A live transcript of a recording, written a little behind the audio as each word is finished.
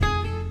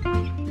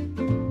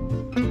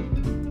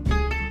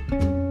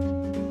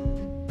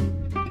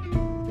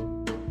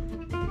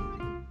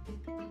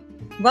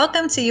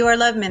Welcome to Your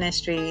Love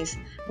Ministries,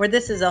 where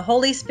this is a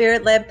Holy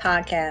Spirit-led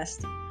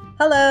podcast.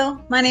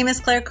 Hello, my name is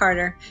Claire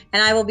Carter,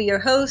 and I will be your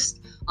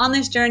host on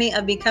this journey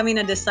of becoming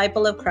a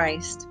disciple of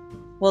Christ.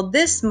 Well,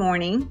 this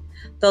morning,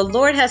 the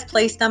Lord has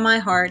placed on my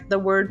heart the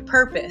word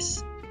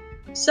purpose.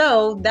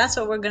 So that's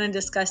what we're going to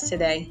discuss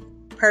today,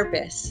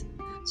 purpose.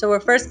 So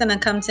we're first going to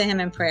come to Him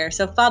in prayer.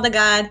 So Father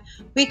God,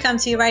 we come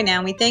to you right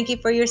now. We thank you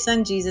for your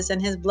Son, Jesus,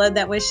 and His blood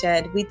that was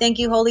shed. We thank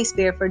you, Holy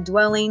Spirit, for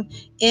dwelling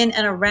in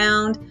and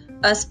around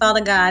us, Father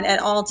God, at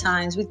all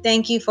times. We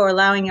thank you for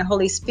allowing your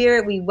Holy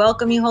Spirit. We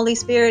welcome you, Holy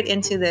Spirit,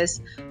 into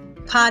this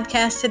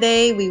podcast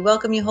today. We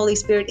welcome you, Holy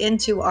Spirit,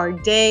 into our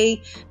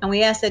day. And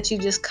we ask that you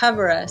just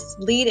cover us,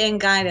 lead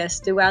and guide us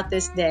throughout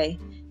this day.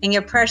 In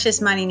your precious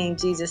mighty name,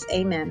 Jesus,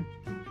 amen.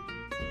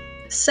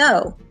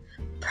 So,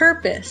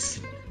 purpose.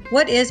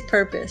 What is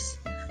purpose?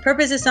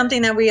 Purpose is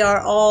something that we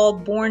are all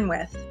born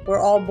with.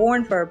 We're all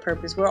born for a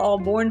purpose. We're all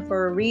born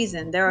for a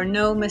reason. There are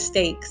no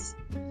mistakes.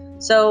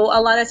 So a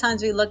lot of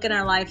times we look in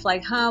our life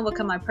like, what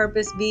can my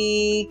purpose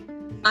be?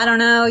 I don't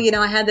know.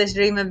 I had this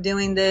dream of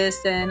doing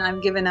this and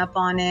I've given up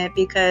on it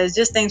because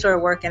just things were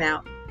working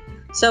out.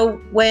 So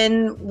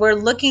when we're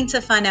looking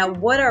to find out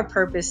what our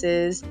purpose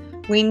is,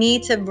 we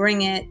need to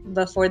bring it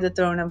before the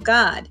throne of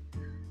God.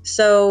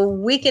 So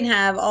we can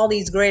have all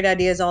these great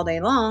ideas all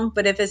day long,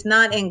 but if it's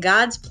not in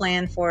God's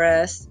plan for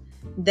us,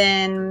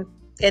 then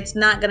it's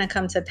not going to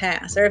come to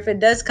pass. Or if it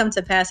does come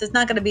to pass, it's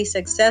not going to be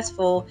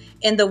successful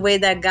in the way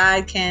that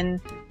God can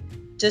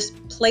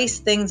just place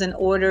things in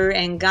order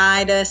and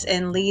guide us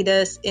and lead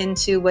us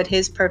into what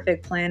His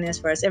perfect plan is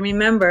for us. And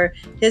remember,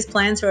 His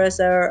plans for us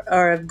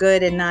are of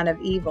good and not of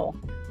evil.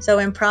 So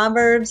in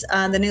Proverbs,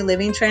 the New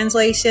Living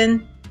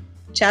Translation,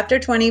 chapter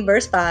 20,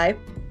 verse 5,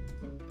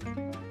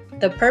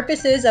 the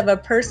purposes of a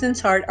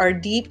person's heart are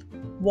deep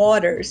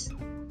waters,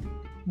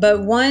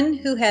 but one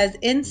who has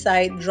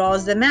insight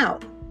draws them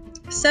out.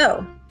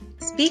 So,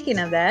 speaking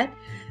of that,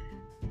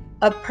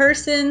 a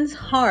person's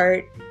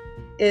heart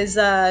is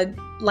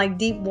like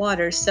deep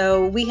water.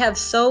 So we have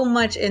so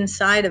much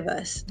inside of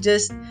us.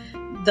 Just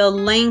the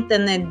length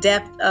and the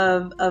depth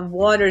of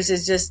waters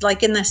is just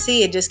like in the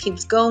sea. It just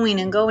keeps going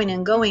and going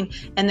and going.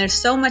 And there's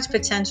so much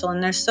potential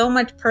and there's so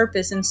much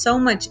purpose and so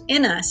much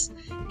in us.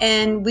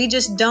 And we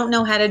just don't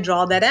know how to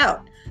draw that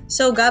out.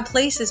 So God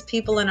places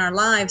people in our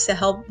lives to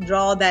help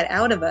draw that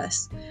out of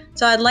us.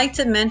 So I'd like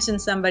to mention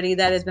somebody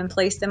that has been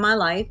placed in my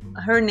life.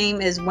 Her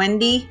name is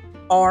Wendy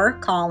R.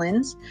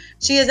 Collins.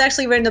 She has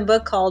actually written a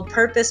book called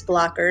Purpose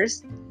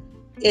Blockers.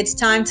 It's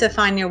time to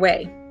find your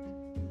way.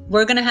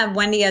 We're going to have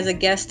Wendy as a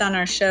guest on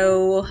our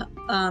show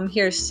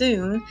here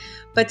soon.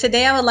 But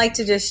today I would like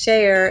to just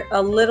share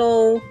a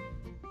little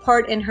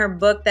part in her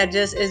book that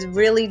just is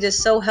really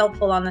just so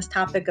helpful on this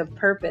topic of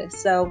purpose.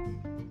 So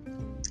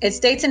it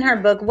states in her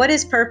book, what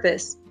is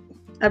purpose?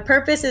 A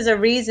purpose is a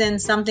reason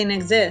something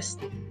exists.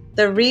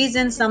 The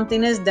reason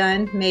something is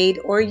done, made,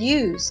 or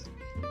used.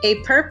 A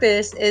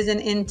purpose is an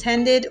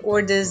intended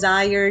or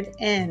desired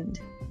end.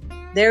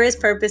 There is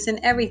purpose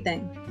in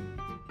everything.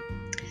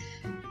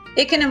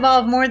 It can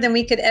involve more than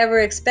we could ever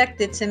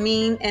expect it to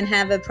mean and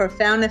have a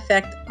profound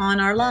effect on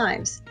our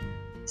lives.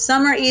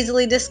 Some are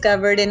easily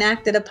discovered and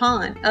acted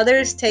upon.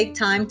 Others take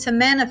time to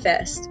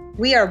manifest.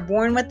 We are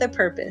born with a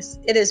purpose.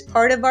 It is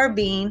part of our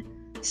being.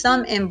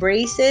 Some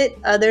embrace it,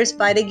 others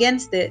fight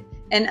against it,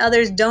 and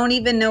others don't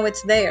even know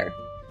it's there.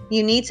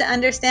 You need to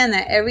understand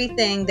that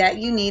everything that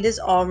you need is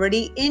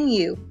already in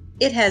you.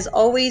 It has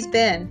always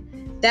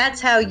been. That's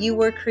how you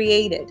were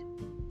created.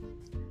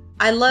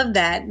 I love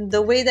that.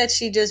 The way that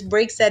she just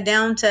breaks that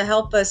down to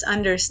help us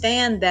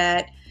understand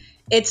that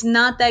it's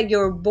not that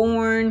you're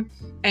born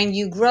and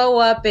you grow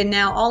up and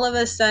now all of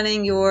a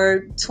sudden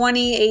you're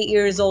 28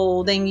 years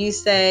old and you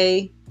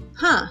say,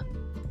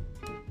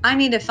 I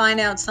need to find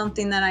out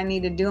something that I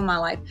need to do in my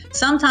life.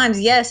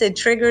 Sometimes, yes, it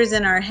triggers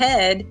in our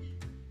head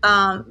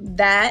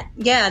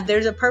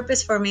there's a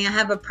purpose for me. I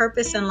have a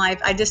purpose in life.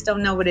 I just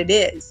don't know what it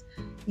is.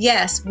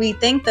 Yes, we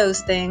think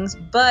those things,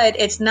 but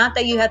it's not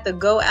that you have to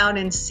go out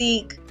and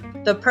seek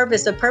the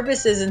purpose. The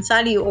purpose is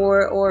inside of you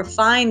or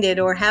find it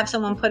or have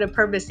someone put a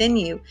purpose in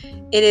you.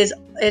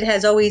 It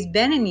has always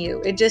been in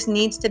you. It just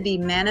needs to be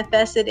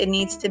manifested. It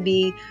needs to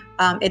be,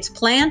 it's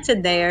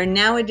planted there.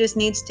 Now it just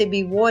needs to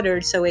be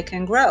watered so it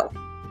can grow.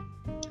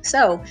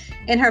 So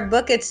in her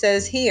book, it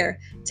says here,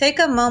 take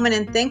a moment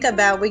and think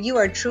about what you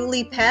are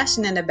truly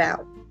passionate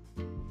about.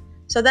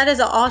 So that is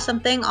an awesome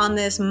thing on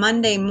this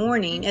Monday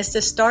morning is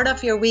to start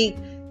off your week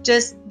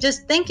just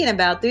thinking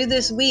about through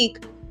this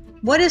week,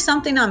 what is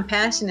something I'm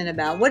passionate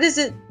about? What is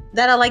it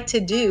that I like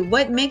to do?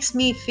 What makes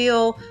me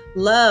feel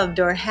loved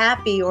or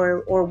happy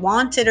or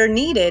wanted or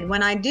needed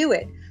when I do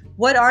it?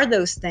 What are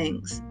those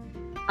things?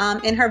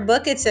 In her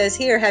book, it says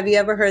here, have you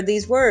ever heard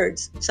these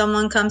words?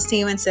 Someone comes to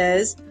you and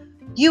says,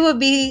 you would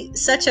be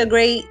such a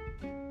great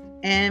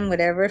and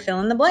whatever, fill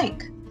in the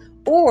blank.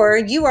 Or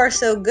you are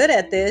so good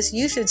at this,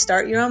 you should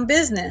start your own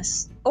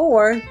business.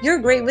 Or you're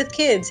great with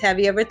kids.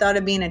 Have you ever thought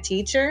of being a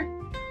teacher?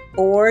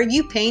 Or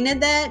you painted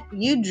that,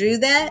 you drew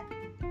that.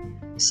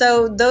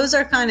 So those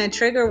are kind of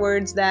trigger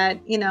words that,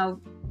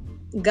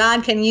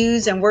 God can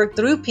use and work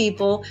through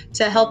people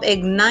to help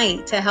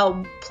ignite, to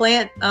help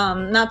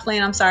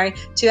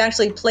to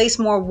actually place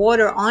more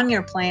water on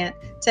your plant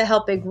to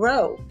help it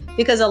grow.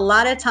 Because a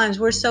lot of times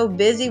we're so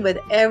busy with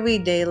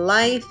everyday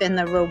life and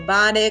the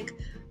robotic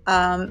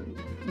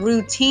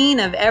routine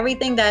of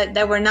everything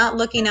that we're not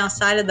looking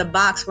outside of the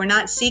box. We're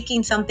not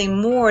seeking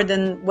something more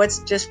than what's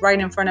just right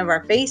in front of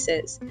our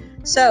faces.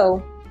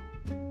 So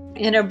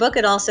in her book,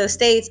 it also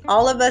states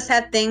all of us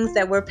have things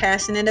that we're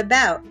passionate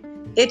about.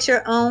 It's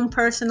your own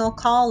personal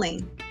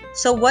calling.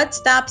 So what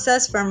stops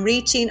us from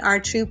reaching our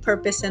true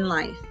purpose in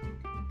life?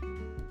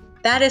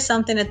 That is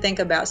something to think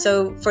about.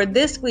 So for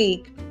this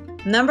week,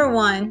 number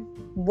one,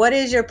 what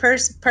is your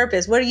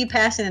purpose? What are you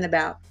passionate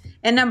about?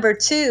 And number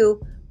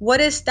two, what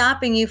is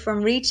stopping you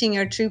from reaching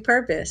your true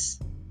purpose?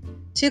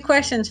 2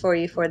 questions for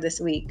you for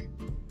this week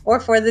or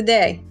for the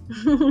day.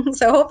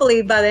 So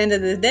hopefully by the end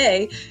of the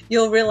day,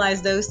 you'll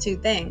realize those 2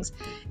 things.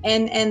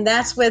 And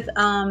that's with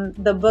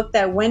the book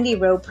that Wendy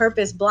wrote,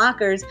 Purpose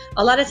Blockers.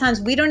 A lot of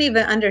times we don't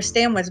even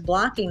understand what's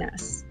blocking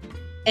us.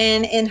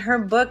 And in her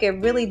book,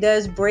 it really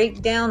does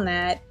break down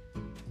that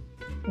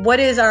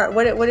what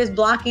is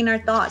blocking our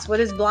thoughts?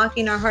 What is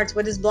blocking our hearts?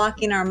 What is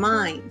blocking our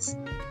minds?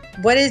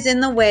 What is in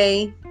the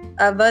way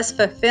of us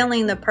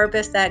fulfilling the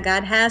purpose that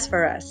God has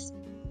for us?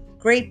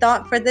 Great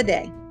thought for the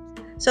day.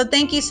 So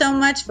thank you so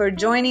much for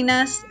joining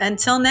us.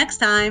 Until next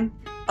time,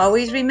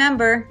 always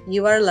remember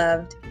you are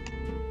loved.